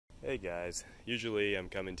Hey guys, usually I'm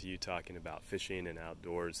coming to you talking about fishing and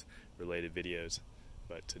outdoors related videos,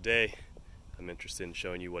 but today I'm interested in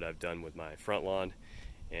showing you what I've done with my front lawn,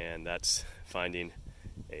 and that's finding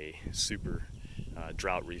a super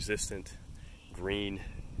drought resistant, green,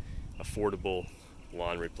 affordable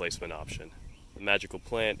lawn replacement option. The magical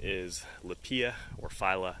plant is Lippia or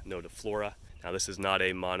Phyla Nodiflora. Now this is not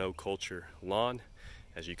a monoculture lawn.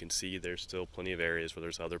 As you can see, there's still plenty of areas where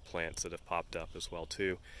there's other plants that have popped up as well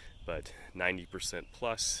too, but 90%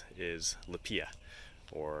 plus is Lippia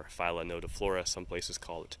or Phyla Nodiflora. Some places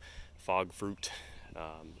call it fog fruit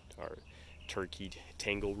or turkey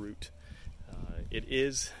tangleroot. It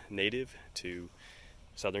is native to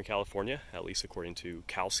Southern California, at least according to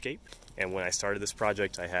Calscape. And when I started this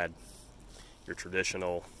project, I had your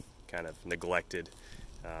traditional kind of neglected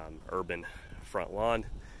urban front lawn.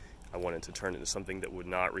 I wanted to turn it into something that would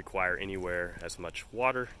not require anywhere as much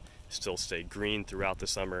water, still stay green throughout the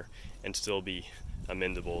summer, and still be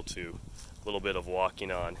amenable to a little bit of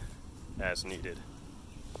walking on as needed.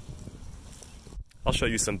 I'll show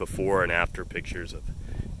you some before and after pictures of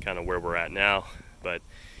kind of where we're at now, but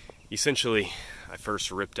essentially I first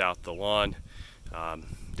ripped out the lawn,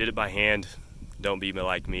 did it by hand. Don't be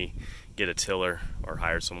like me, get a tiller or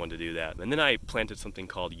hire someone to do that. And then I planted something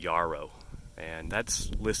called Yarrow, and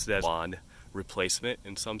that's listed as lawn replacement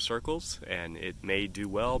in some circles, and it may do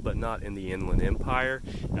well, but not in the Inland Empire,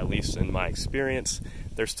 at least in my experience.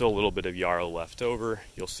 There's still a little bit of Yarrow left over.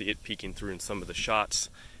 You'll see it peeking through in some of the shots.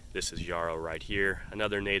 This is Yarrow right here,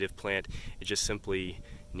 another native plant. It just simply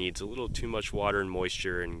needs a little too much water and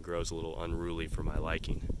moisture and grows a little unruly for my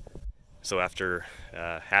liking. So after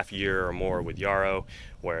half a year or more with Yarrow,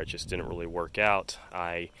 where it just didn't really work out,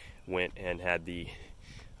 I went and had the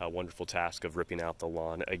wonderful task of ripping out the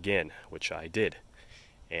lawn again, which I did.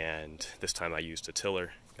 And this time I used a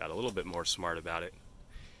tiller, got a little bit more smart about it,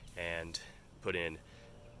 and put in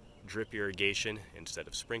drip irrigation instead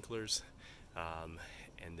of sprinklers,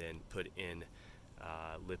 and then put in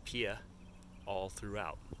Lippia all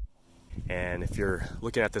throughout. And if you're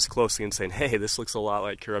looking at this closely and saying, hey, this looks a lot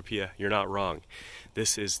like Kurapia, you're not wrong.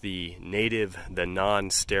 This is the native, the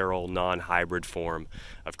non-sterile, non-hybrid form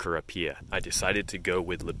of Kurapia. I decided to go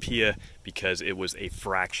with Lippia because it was a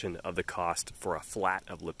fraction of the cost for a flat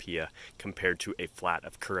of Lippia compared to a flat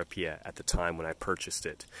of Kurapia at the time when I purchased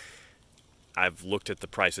it. I've looked at the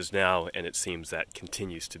prices now, and it seems that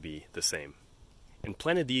continues to be the same. And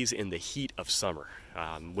planted these in the heat of summer,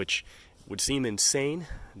 which would seem insane.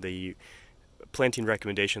 The planting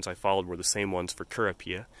recommendations I followed were the same ones for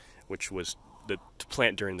Kurapia, which was to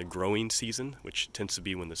plant during the growing season, which tends to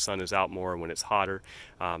be when the sun is out more and when it's hotter.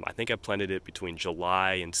 I think I planted it between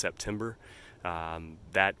July and September.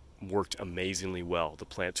 That worked amazingly well. The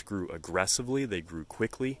plants grew aggressively, they grew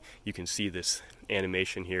quickly. You can see this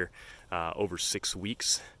animation here over 6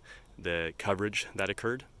 weeks, the coverage that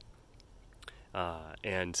occurred.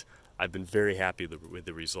 And I've been very happy with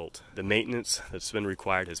the result. The maintenance that's been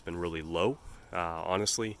required has been really low.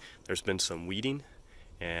 Honestly, there's been some weeding,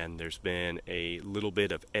 and there's been a little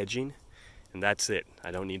bit of edging, and that's it. I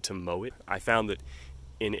don't need to mow it. I found that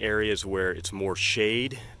in areas where it's more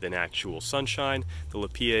shade than actual sunshine, the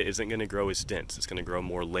Lippia isn't going to grow as dense. It's going to grow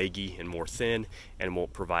more leggy and more thin and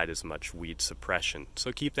won't provide as much weed suppression.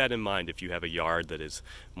 So keep that in mind if you have a yard that is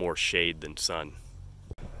more shade than sun.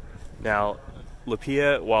 Now,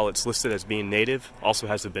 Lippia, while it's listed as being native, also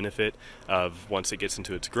has the benefit of, once it gets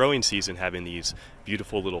into its growing season, having these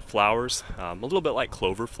beautiful little flowers, a little bit like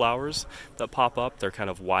clover flowers that pop up. They're kind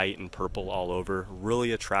of white and purple all over,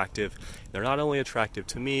 really attractive. They're not only attractive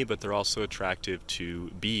to me, but they're also attractive to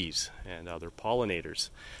bees and other pollinators.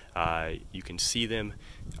 You can see them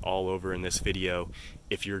all over in this video.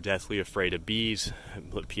 If you're deathly afraid of bees,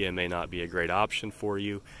 Lippia may not be a great option for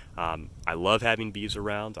you. I love having bees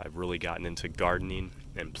around. I've really gotten into gardening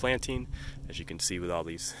and planting, as you can see with all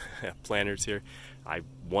these planters here. I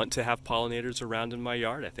want to have pollinators around in my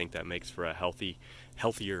yard. I think that makes for a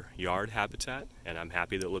healthier yard habitat, and I'm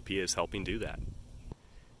happy that Lippia is helping do that.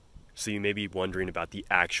 So you may be wondering about the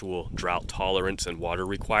actual drought tolerance and water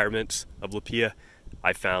requirements of Lippia.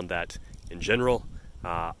 I found that in general,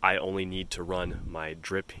 I only need to run my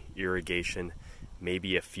drip irrigation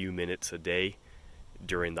maybe a few minutes a day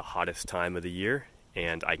during the hottest time of the year,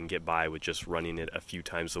 and I can get by with just running it a few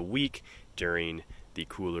times a week during the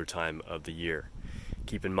cooler time of the year.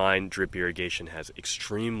 Keep in mind, drip irrigation has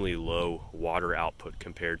extremely low water output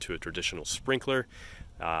compared to a traditional sprinkler.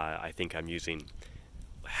 I think I'm using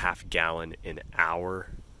half gallon an hour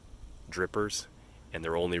drippers, and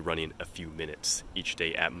they're only running a few minutes each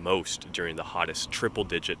day at most during the hottest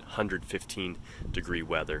triple-digit 115-degree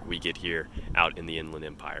weather we get here out in the Inland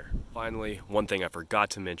Empire. Finally, one thing I forgot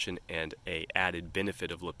to mention, and an added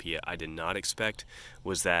benefit of Lippia I did not expect,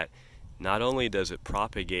 was that not only does it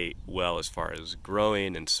propagate well as far as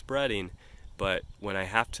growing and spreading, but when I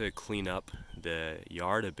have to clean up the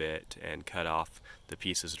yard a bit and cut off the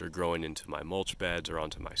pieces that are growing into my mulch beds or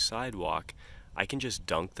onto my sidewalk, I can just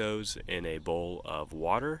dunk those in a bowl of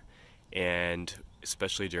water, and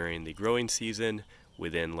especially during the growing season,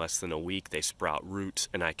 within less than a week they sprout roots,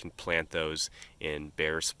 and I can plant those in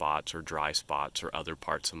bare spots or dry spots or other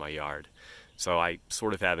parts of my yard. So I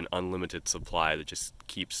sort of have an unlimited supply that just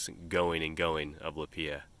keeps going and going of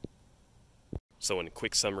Lippia. So in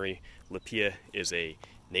quick summary, Lippia is a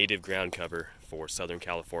native ground cover for Southern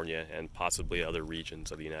California and possibly other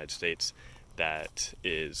regions of the United States that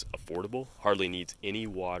is affordable, hardly needs any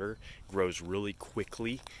water, grows really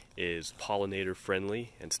quickly, is pollinator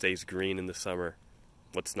friendly, and stays green in the summer.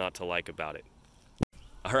 What's not to like about it?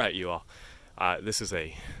 Alright, you all. This is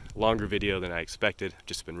a longer video than I expected.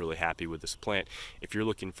 Just been really happy with this plant. If you're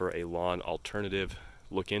looking for a lawn alternative,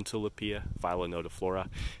 look into Lippia, Phyla Nodiflora.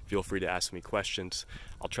 Feel free to ask me questions.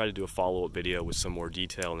 I'll try to do a follow-up video with some more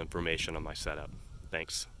detail and information on my setup.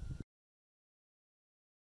 Thanks.